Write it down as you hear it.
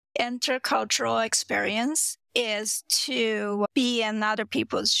intercultural experience is to be in other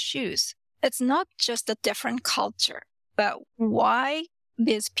people's shoes. It's not just a different culture, but why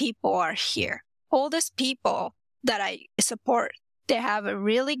these people are here. All these people that I support, they have a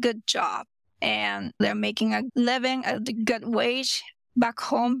really good job and they're making a living, a good wage back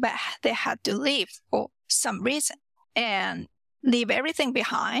home, but they had to leave for some reason and leave everything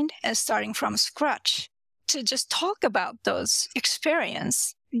behind and starting from scratch. To just talk about those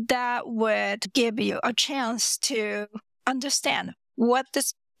experiences, that would give you a chance to understand what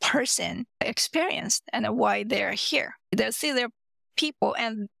this person experienced and why they're here. They're people,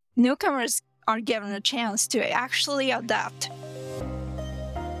 and newcomers are given a chance to actually adapt.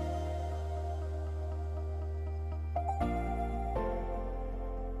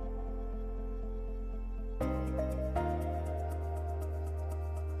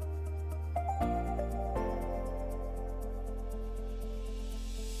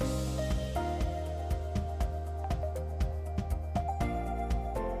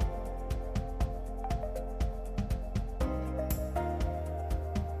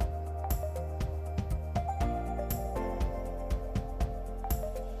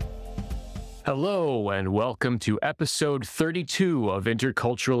 Hello, and welcome to episode 32 of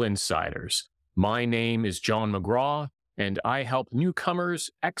Intercultural Insiders. My name is John McGraw, and I help newcomers,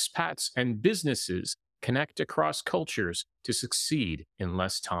 expats, and businesses connect across cultures to succeed in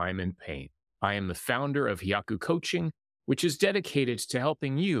less time and pain. I am the founder of Hyaku Coaching, which is dedicated to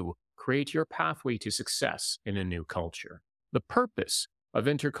helping you create your pathway to success in a new culture. The purpose of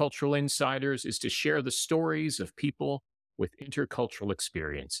Intercultural Insiders is to share the stories of people with intercultural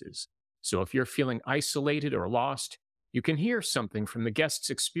experiences. So if you're feeling isolated or lost, you can hear something from the guests'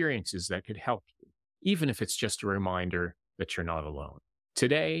 experiences that could help you, even if it's just a reminder that you're not alone.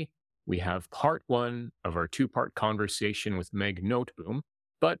 Today, we have part one of our two-part conversation with Meg Noteboom.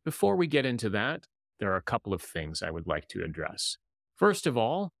 But before we get into that, there are a couple of things I would like to address. First of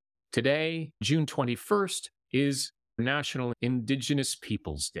all, today, June 21st, is National Indigenous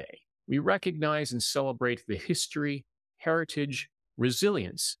Peoples Day. We recognize and celebrate the history, heritage,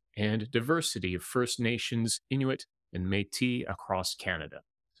 resilience, and diversity of First Nations, Inuit, and Métis across Canada.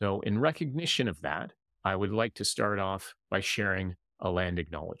 So in recognition of that, I would like to start off by sharing a land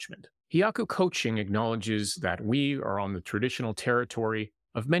acknowledgement. Hyaku Coaching acknowledges that we are on the traditional territory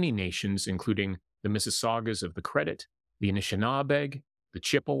of many nations, including the Mississaugas of the Credit, the Anishinaabe, the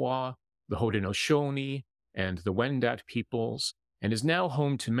Chippewa, the Haudenosaunee, and the Wendat peoples, and is now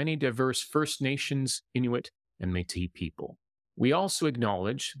home to many diverse First Nations, Inuit, and Métis people. We also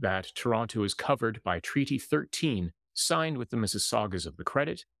acknowledge that Toronto is covered by Treaty 13, signed with the Mississaugas of the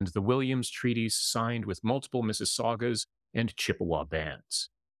Credit, and the Williams Treaties signed with multiple Mississaugas and Chippewa bands.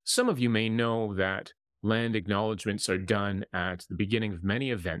 Some of you may know that land acknowledgements are done at the beginning of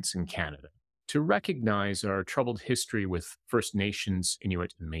many events in Canada to recognize our troubled history with First Nations,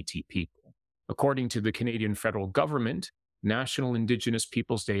 Inuit, and Métis people. According to the Canadian federal government, National Indigenous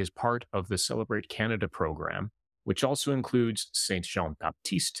Peoples Day is part of the Celebrate Canada program, which also includes Saint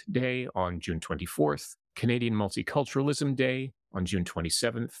Jean-Baptiste Day on June 24th, Canadian Multiculturalism Day on June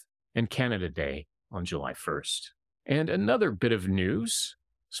 27th, and Canada Day on July 1st. And another bit of news,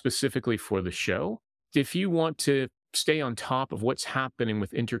 specifically for the show, if you want to stay on top of what's happening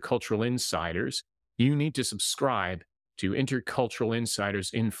with Intercultural Insiders, you need to subscribe to Intercultural Insiders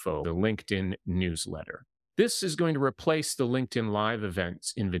Info, the LinkedIn newsletter. This is going to replace the LinkedIn Live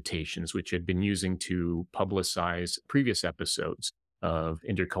events invitations, which I've been using to publicize previous episodes of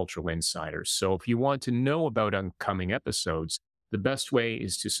Intercultural Insiders. So if you want to know about upcoming episodes, the best way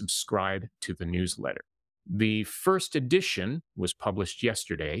is to subscribe to the newsletter. The first edition was published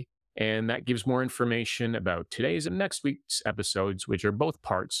yesterday, and that gives more information about today's and next week's episodes, which are both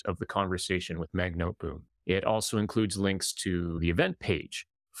parts of the conversation with Meg Noteboom. It also includes links to the event page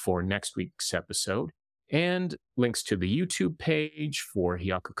for next week's episode, and links to the YouTube page for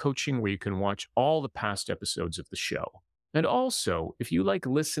Hyaku Coaching, where you can watch all the past episodes of the show. And also, if you like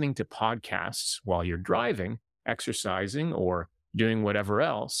listening to podcasts while you're driving, exercising, or doing whatever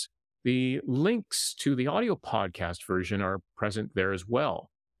else, the links to the audio podcast version are present there as well.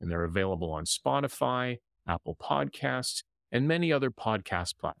 And they're available on Spotify, Apple Podcasts, and many other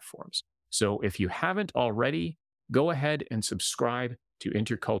podcast platforms. So if you haven't already, go ahead and subscribe to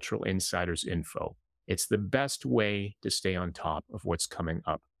Intercultural Insiders Info. It's the best way to stay on top of what's coming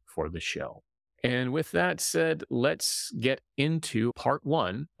up for the show. And with that said, let's get into part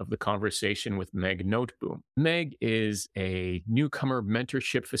one of the conversation with Meg Noteboom. Meg is a newcomer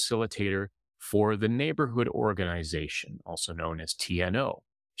mentorship facilitator for the Neighborhood Organization, also known as TNO.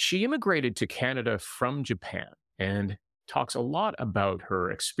 She immigrated to Canada from Japan and talks a lot about her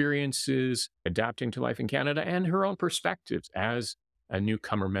experiences adapting to life in Canada and her own perspectives as a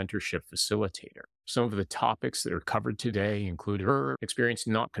newcomer mentorship facilitator. Some of the topics that are covered today include her experience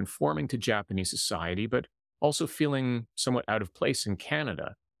not conforming to Japanese society, but also feeling somewhat out of place in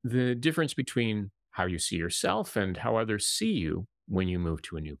Canada, the difference between how you see yourself and how others see you when you move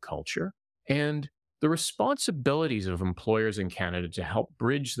to a new culture, and the responsibilities of employers in Canada to help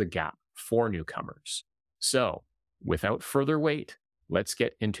bridge the gap for newcomers. So, without further wait, let's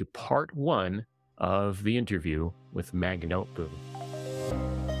get into part 1 of the interview with Meg Noteboom.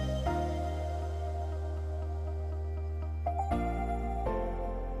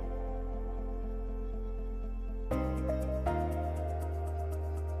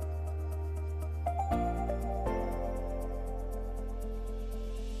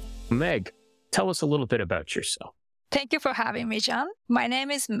 Meg, tell us a little bit about yourself. Thank you for having me, John. My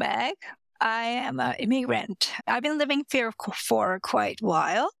name is Meg. I am an immigrant. I've been living here for quite a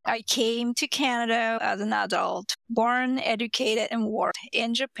while. I came to Canada as an adult, born, educated, and worked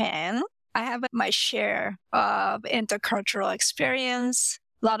in Japan. I have my share of intercultural experience.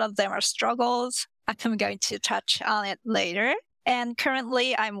 A lot of them are struggles. I'm going to touch on it later. And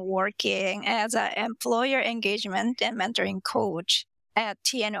currently, I'm working as an employer engagement and mentoring coach at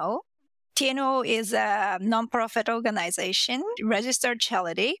TNO. TNO is a nonprofit organization, registered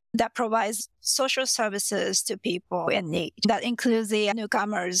charity that provides social services to people in need. That includes the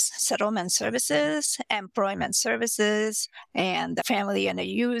newcomers settlement services, employment services, and the family and the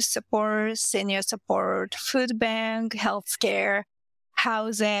youth support, senior support, food bank, healthcare,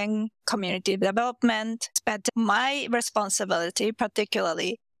 housing, community development. But my responsibility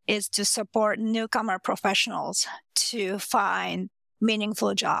particularly is to support newcomer professionals to find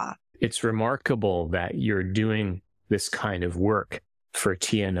meaningful job. It's remarkable that you're doing this kind of work for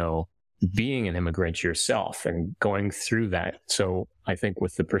TNO, being an immigrant yourself and going through that. So I think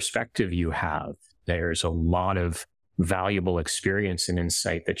with the perspective you have, there's a lot of valuable experience and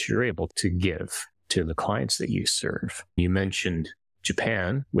insight that you're able to give to the clients that you serve. You mentioned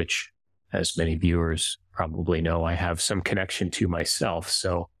Japan, which, as many viewers probably know, I have some connection to myself.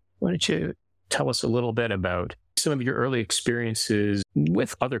 So why don't you tell us a little bit about some of your early experiences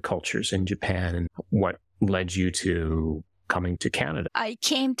with other cultures in Japan and what led you to coming to Canada? I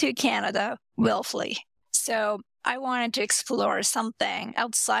came to Canada willfully. So I wanted to explore something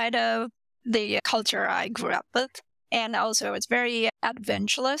outside of the culture I grew up with. And also it's very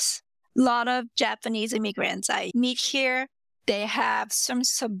adventurous. A lot of Japanese immigrants I meet here, they have some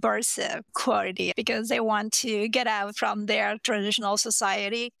subversive quality because they want to get out from their traditional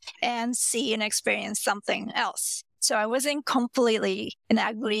society and see and experience something else. So I wasn't completely in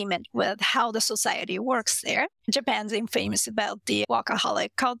agreement with how the society works there. Japan's famous about the workaholic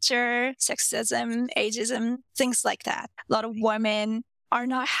culture, sexism, ageism, things like that. A lot of women are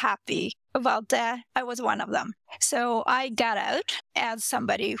not happy about that. I was one of them. So I got out as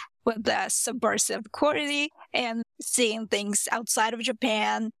somebody with a subversive quality and seeing things outside of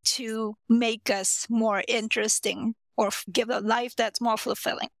Japan to make us more interesting or give a life that's more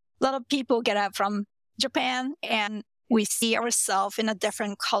fulfilling. A lot of people get out from Japan and we see ourselves in a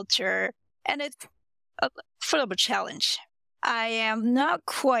different culture, and it's full of a challenge. I am not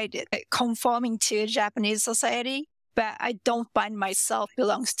quite conforming to Japanese society, but I don't find myself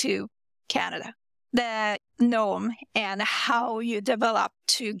belongs to Canada. The norm and how you develop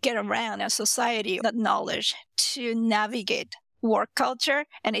to get around a society, that knowledge to navigate work culture,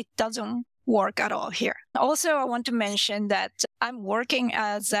 and it doesn't work at all here. Also, I want to mention that I'm working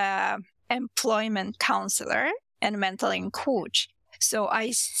as an employment counselor and mentoring coach. So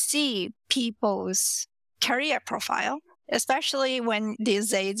I see people's career profile, especially when these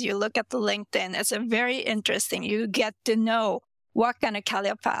days you look at the LinkedIn, it's a very interesting. You get to know what kind of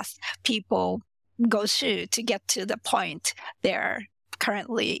career path people go through to get to the point they're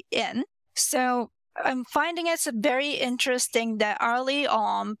currently in. So I'm finding it's very interesting that early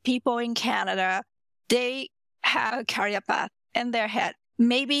on, people in Canada, they have a career path in their head.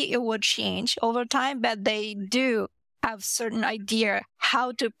 Maybe it would change over time, but they do have certain idea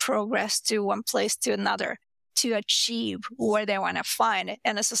how to progress to one place to another to achieve where they want to find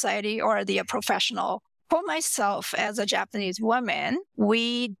in a society or the professional. For myself, as a Japanese woman,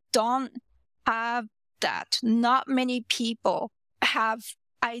 we don't have that. Not many people have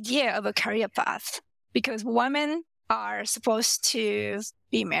idea of a career path because women are supposed to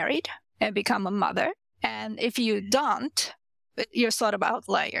be married and become a mother. And if you don't, you're sort of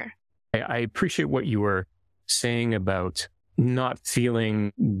outlier. I appreciate what you were saying about not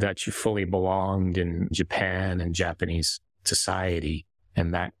feeling that you fully belonged in Japan and Japanese society,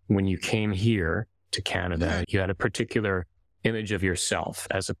 and that when you came here to Canada, you had a particular image of yourself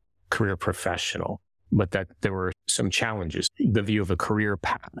as a career professional, but that there were some challenges, the view of a career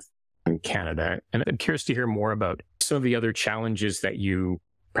path in Canada. And I'm curious to hear more about some of the other challenges that you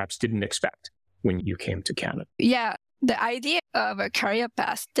perhaps didn't expect when you came to Canada. Yeah, the idea of a career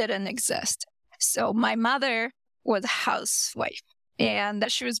path didn't exist. So my mother was a housewife, and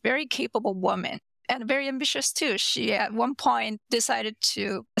she was a very capable woman and very ambitious too. She at one point decided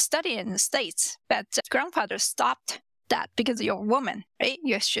to study in the States, but grandfather stopped that because you're a woman, right?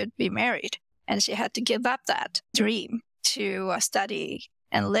 You should be married. And she had to give up that dream to study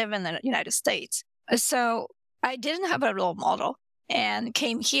and live in the United States. So I didn't have a role model and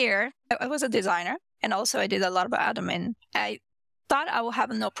came here. I was a designer, and also I did a lot of admin. I thought I would have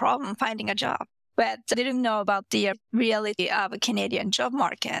no problem finding a job, but I didn't know about the reality of a Canadian job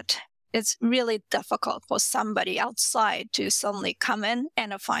market. It's really difficult for somebody outside to suddenly come in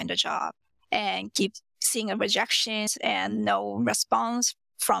and find a job and keep seeing rejections and no response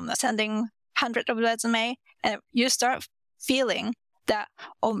from sending hundreds of resumes. And you start feeling that,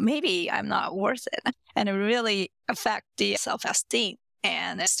 oh, maybe I'm not worth it. And it really affects the self-esteem,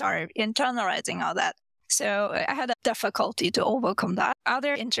 and I started internalizing all that. So I had a difficulty to overcome that.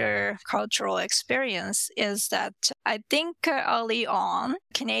 Other intercultural experience is that I think early on,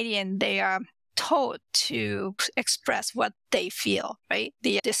 Canadian, they are taught to express what they feel, right?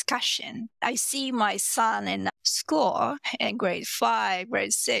 The discussion. I see my son in school in grade 5,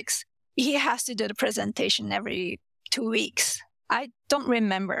 grade 6. He has to do the presentation every 2 weeks. I don't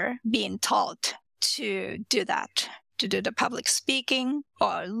remember being taught to do that, to do the public speaking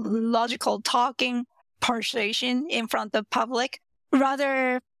or logical talking, persuasion in front of public.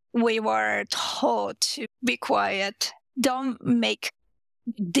 Rather, we were told to be quiet, don't make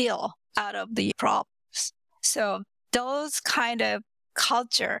deal out of the problems. So those kind of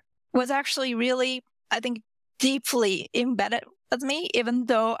culture was actually really, I think, deeply embedded with me, even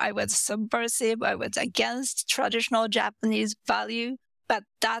though I was subversive, I was against traditional Japanese value, but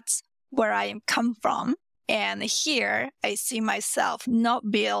that's where I come from. And here I see myself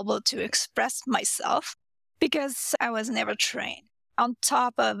not be able to express myself because I was never trained. On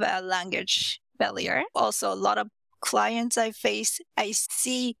top of a language barrier, also a lot of clients I face, I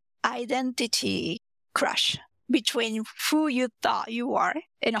see identity crash between who you thought you are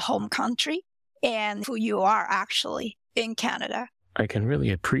in a home country and who you are actually in Canada. I can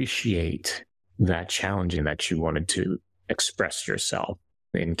really appreciate that challenge and that you wanted to express yourself.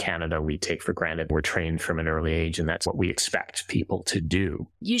 In Canada, we take for granted we're trained from an early age, and that's what we expect people to do.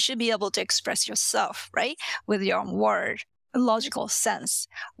 You should be able to express yourself, right? With your own word, logical sense.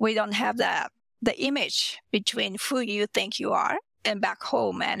 We don't have the image between who you think you are and back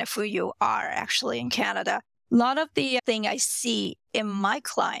home and who you are actually in Canada. A lot of the thing I see in my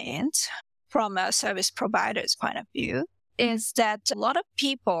clients from a service provider's point of view is that a lot of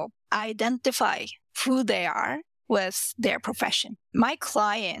people identify who they are with their profession. My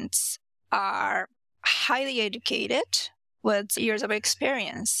clients are highly educated with years of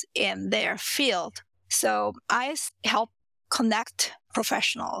experience in their field. So I help connect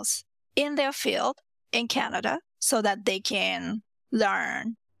professionals in their field in Canada so that they can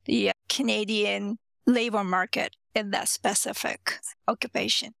learn the Canadian labor market in that specific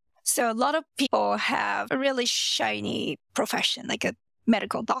occupation. So a lot of people have a really shiny profession, like a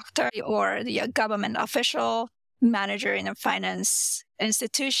medical doctor or the government official, manager in a finance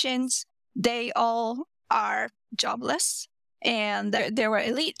institutions. They all are jobless and they were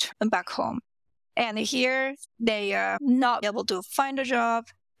elite back home. And here they are not able to find a job.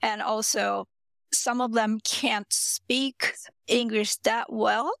 And also some of them can't speak English that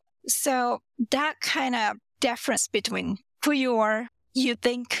well. So that kind of difference between who you are, you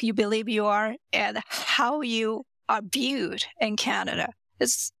think, you believe you are, and how you are viewed in Canada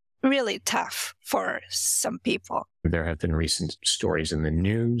is really tough for some people. There have been recent stories in the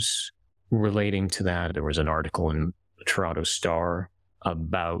news relating to that. There was an article in the Toronto Star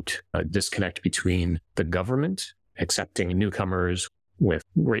about a disconnect between the government accepting newcomers with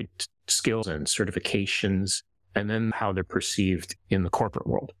great skills and certifications, and then how they're perceived in the corporate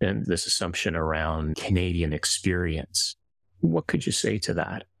world, and this assumption around Canadian experience. What could you say to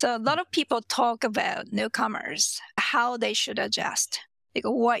that? So a lot of people talk about newcomers, how they should adjust, like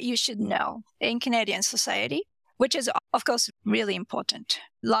what you should know in Canadian society, which is, of course, really important.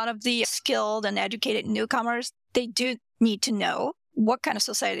 A lot of the skilled and educated newcomers, they do need to know what kind of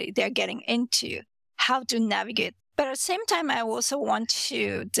society they're getting into, how to navigate. But at the same time, I also want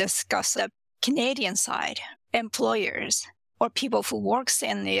to discuss the Canadian side, employers or people who works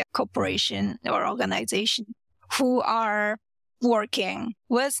in the corporation or organization who are working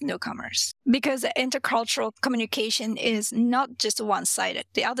with newcomers, because intercultural communication is not just one-sided.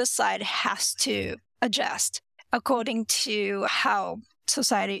 The other side has to adjust according to how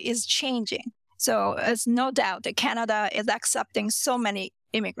society is changing. So it's no doubt that Canada is accepting so many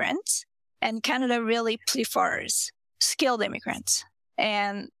immigrants, and Canada really prefers skilled immigrants.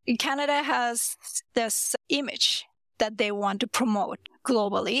 And Canada has this image that they want to promote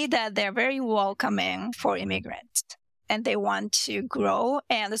globally, that they're very welcoming for immigrants. And they want to grow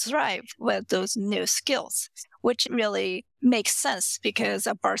and thrive with those new skills, which really makes sense because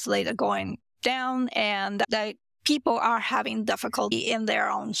the birth rate are going down and the people are having difficulty in their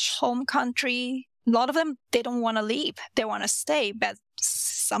own home country. A lot of them, they don't want to leave. They want to stay, but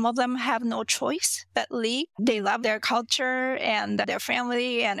some of them have no choice but leave. They love their culture and their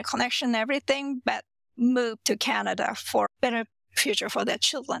family and connection, everything, but move to Canada for a better future for their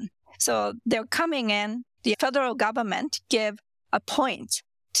children. So they're coming in. The federal government give a point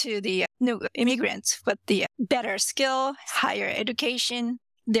to the new immigrants with the better skill, higher education.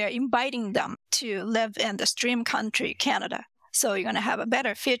 They're inviting them to live in the stream country, Canada. So you're going to have a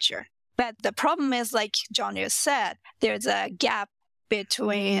better future. But the problem is, like John just said, there's a gap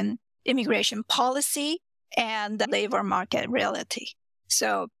between immigration policy and the labor market reality.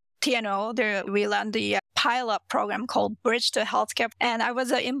 So TNO, we run the pilot program called Bridge to Healthcare. And I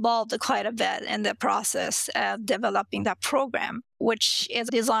was involved quite a bit in the process of developing that program, which is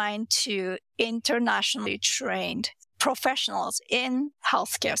designed to internationally trained professionals in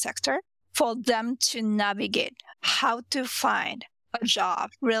healthcare sector for them to navigate how to find a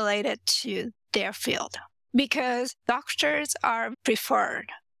job related to their field. Because doctors are preferred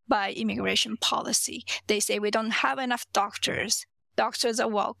by immigration policy. They say we don't have enough doctors. Doctors are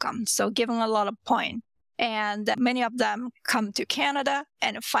welcome, so give them a lot of points. And many of them come to Canada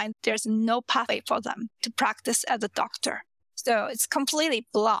and find there's no pathway for them to practice as a doctor. So it's completely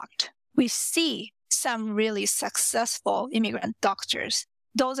blocked. We see some really successful immigrant doctors.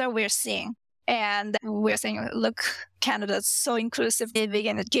 Those are we're seeing. And we're saying, look, Canada's so inclusive,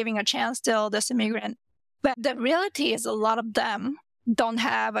 and giving a chance to all this immigrant. But the reality is a lot of them don't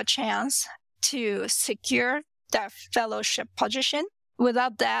have a chance to secure their fellowship position.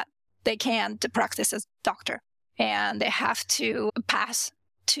 Without that, they can't practice as a doctor. And they have to pass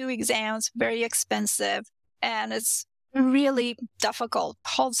 2 exams, very expensive. And it's really difficult.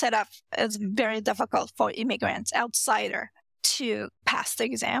 Whole setup is very difficult for immigrants, outsider, to pass the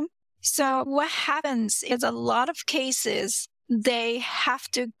exam. So what happens is a lot of cases, they have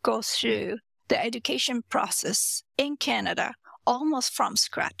to go through the education process in Canada almost from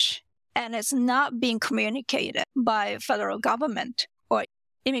scratch. And it's not being communicated by federal government or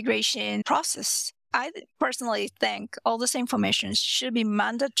immigration process. I personally think all this information should be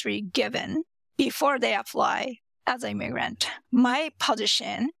mandatory given before they apply as an immigrant. My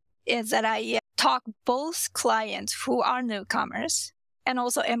position is that I talk both clients who are newcomers and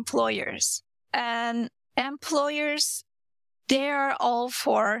also employers. And employers, they're all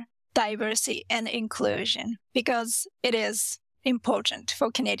for diversity and inclusion because it is important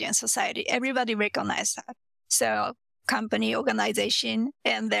for Canadian society. Everybody recognizes that. So company, organization,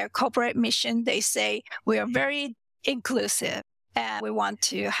 and their corporate mission, they say we are very inclusive and we want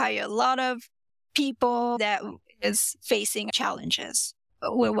to hire a lot of people that is facing challenges.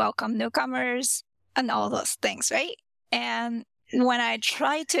 We welcome newcomers and all those things, right? And when I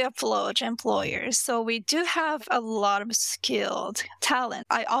try to approach employers, so we do have a lot of skilled talent.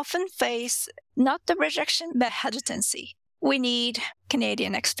 I often face not the rejection, but hesitancy. We need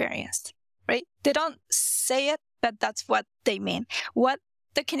Canadian experience, right? They don't say it, but that's what they mean. What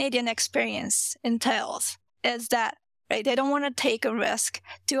the Canadian experience entails is that, right, they don't want to take a risk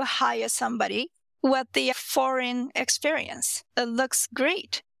to hire somebody with the foreign experience. It looks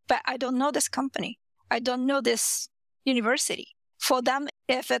great, but I don't know this company. I don't know this university. For them,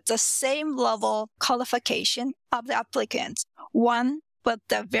 if it's the same level qualification of the applicant, one with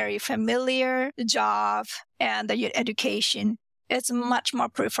the very familiar job and the education, it's much more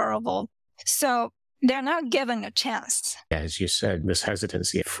preferable. So they're not given a chance. As you said, this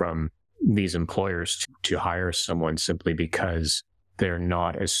hesitancy from these employers to hire someone simply because they're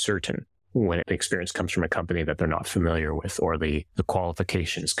not as certain when the experience comes from a company that they're not familiar with, or the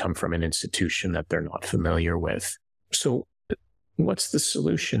qualifications come from an institution that they're not familiar with. So what's the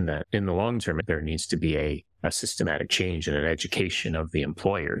solution then? In the long term, there needs to be a systematic change and an education of the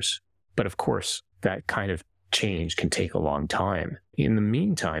employers. But of course, that kind of change can take a long time. In the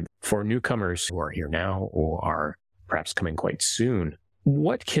meantime, for newcomers who are here now or are perhaps coming quite soon,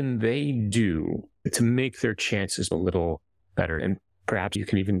 what can they do to make their chances a little better? And Perhaps you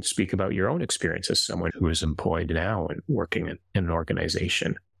can even speak about your own experience as someone who is employed now and working in an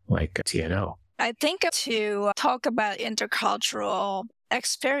organization like TNO. I think to talk about intercultural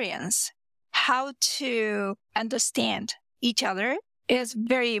experience, how to understand each other is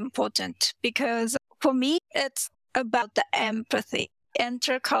very important because for me, it's about the empathy.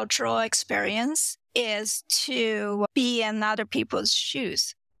 Intercultural experience is to be in other people's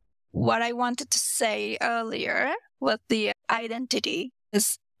shoes. What I wanted to say earlier with the identity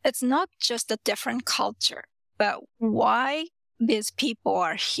is it's not just a different culture, but why these people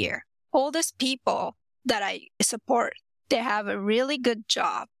are here. All these people that I support, they have a really good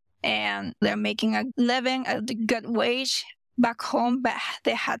job and they're making a living, a good wage back home, but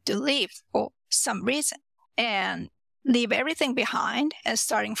they had to leave for some reason and leave everything behind and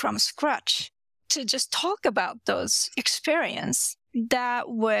starting from scratch. To just talk about those experiences, that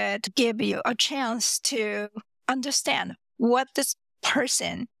would give you a chance to understand what this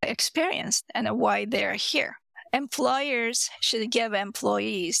person experienced and why they're here. Employers should give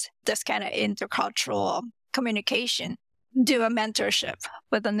employees this kind of intercultural communication. Do a mentorship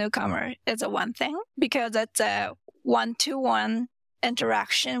with a newcomer is a one thing because it's a one-to-one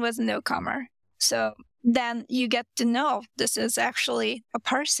interaction with a newcomer. So then you get to know this is actually a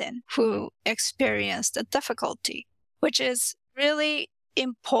person who experienced a difficulty, which is really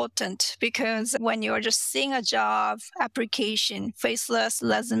important because when you're just seeing a job application, faceless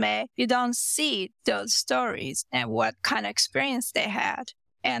resume, you don't see those stories and what kind of experience they had.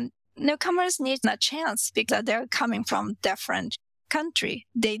 And newcomers need a chance because they're coming from different country.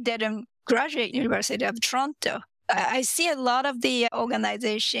 They didn't graduate University of Toronto. I see a lot of the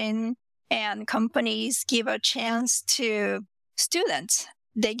organization and companies give a chance to students.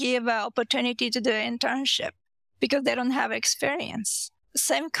 They give an opportunity to do an internship because they don't have experience.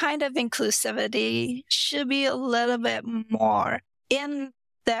 Same kind of inclusivity should be a little bit more in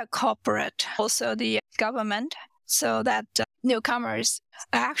the corporate, also the government, so that newcomers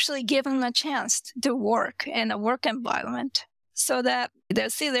are actually given a chance to work in a work environment so that they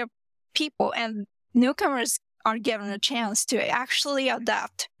see their people and newcomers are given a chance to actually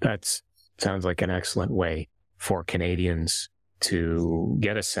adapt. That sounds like an excellent way for Canadians to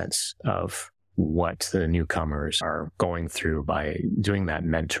get a sense of what the newcomers are going through by doing that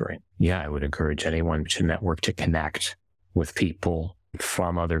mentoring. Yeah, I would encourage anyone to network, to connect with people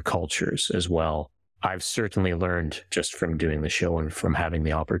from other cultures as well. I've certainly learned just from doing the show and from having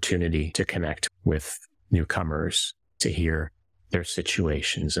the opportunity to connect with newcomers, to hear their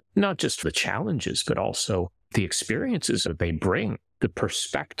situations, not just the challenges, but also the experiences that they bring, the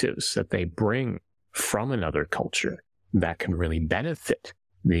perspectives that they bring from another culture that can really benefit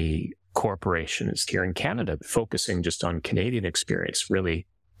the corporations here in Canada. Focusing just on Canadian experience really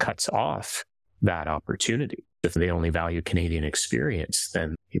cuts off that opportunity. If they only value Canadian experience,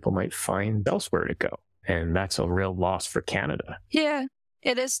 then people might find elsewhere to go. And that's a real loss for Canada. Yeah,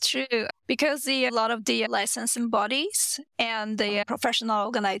 it is true. Because a lot of the licensing bodies and the professional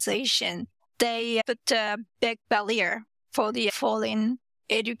organization, they put a big barrier for the foreign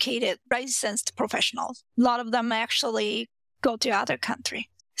educated licensed professionals. A lot of them actually go to other countries.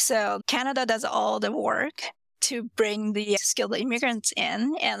 So Canada does all the work to bring the skilled immigrants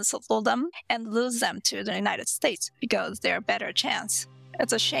in and settle them and lose them to the United States because they're a better chance.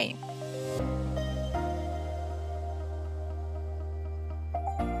 It's a shame.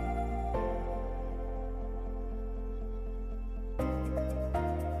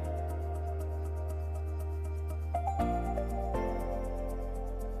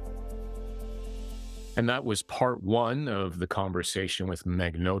 And that was part one of the conversation with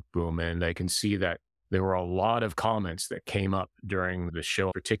Meg Noteboom. And I can see that there were a lot of comments that came up during the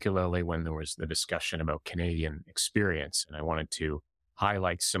show, particularly when there was the discussion about Canadian experience. And I wanted to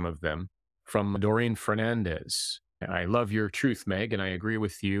highlight some of them. From Doreen Fernandez. I love your truth, Meg, and I agree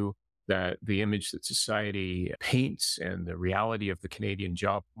with you that the image that society paints and the reality of the Canadian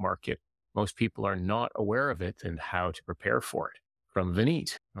job market, most people are not aware of it and how to prepare for it. From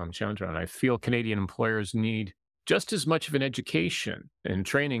Vineet Chandran, I feel Canadian employers need just as much of an education and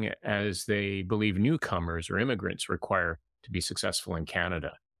training as they believe newcomers or immigrants require to be successful in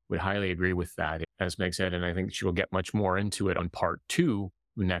Canada. Would highly agree with that, as Meg said, and I think she will get much more into it on part 2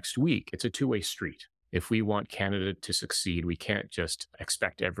 next week. It's a two-way street. If we want Canada to succeed, we can't just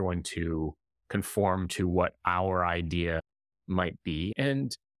expect everyone to conform to what our idea might be.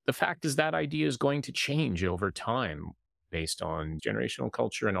 And the fact is that idea is going to change over time based on generational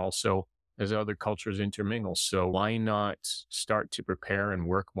culture and also as other cultures intermingle. So why not start to prepare and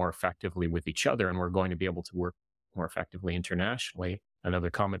work more effectively with each other? And we're going to be able to work more effectively internationally Another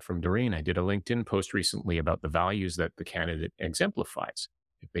comment from Doreen. I did a LinkedIn post recently about the values that the candidate exemplifies.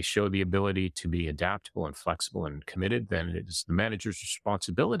 If they show the ability to be adaptable and flexible and committed, then it is the manager's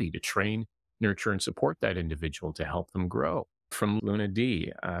responsibility to train, nurture, and support that individual to help them grow. From Luna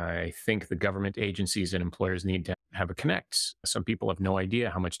D, I think the government agencies and employers need to have a connect. Some people have no idea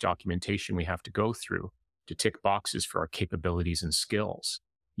how much documentation we have to go through to tick boxes for our capabilities and skills.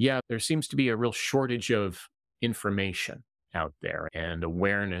 Yeah, there seems to be a real shortage of information out there and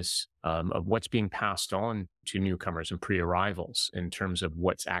awareness of what's being passed on to newcomers and pre-arrivals in terms of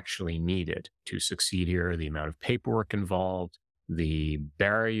what's actually needed to succeed here, the amount of paperwork involved, the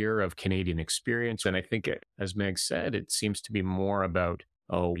barrier of Canadian experience. And I think, as Meg said, it seems to be more about,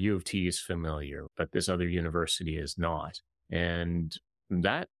 oh, U of T is familiar, but this other university is not. And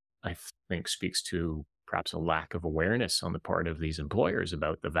that, I think, speaks to perhaps a lack of awareness on the part of these employers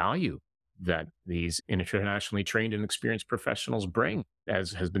about the value that these internationally trained and experienced professionals bring.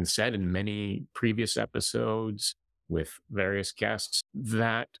 As has been said in many previous episodes with various guests,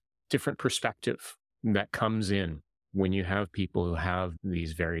 that different perspective that comes in when you have people who have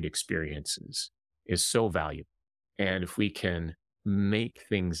these varied experiences is so valuable. And if we can make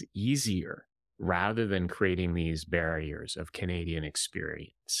things easier rather than creating these barriers of Canadian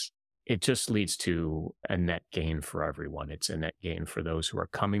experience, it just leads to a net gain for everyone. It's a net gain for those who are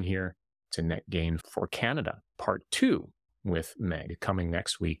coming here. It's a net gain for Canada. Part 2 with Meg coming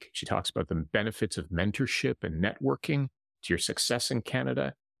next week. She talks about the benefits of mentorship and networking to your success in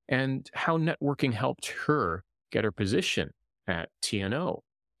Canada and how networking helped her get her position at TNO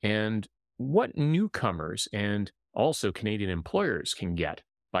and what newcomers and also Canadian employers can get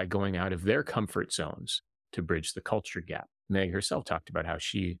by going out of their comfort zones to bridge the culture gap. Meg herself talked about how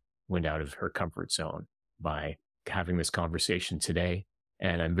she went out of her comfort zone by having this conversation today.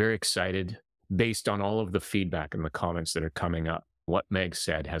 And I'm very excited based on all of the feedback and the comments that are coming up. What Meg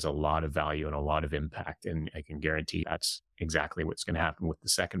said has a lot of value and a lot of impact. And I can guarantee that's exactly what's going to happen with the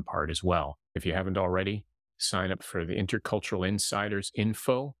second part as well. If you haven't already, sign up for the Intercultural Insiders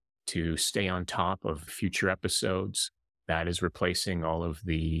info to stay on top of future episodes. That is replacing all of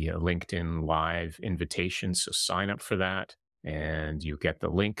the LinkedIn live invitations. So sign up for that. And you get the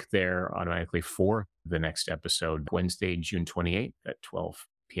link there automatically for the next episode, Wednesday, June 28th at 12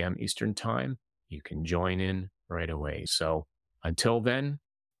 p.m. Eastern Time. You can join in right away. So until then,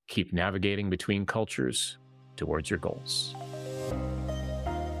 keep navigating between cultures towards your goals.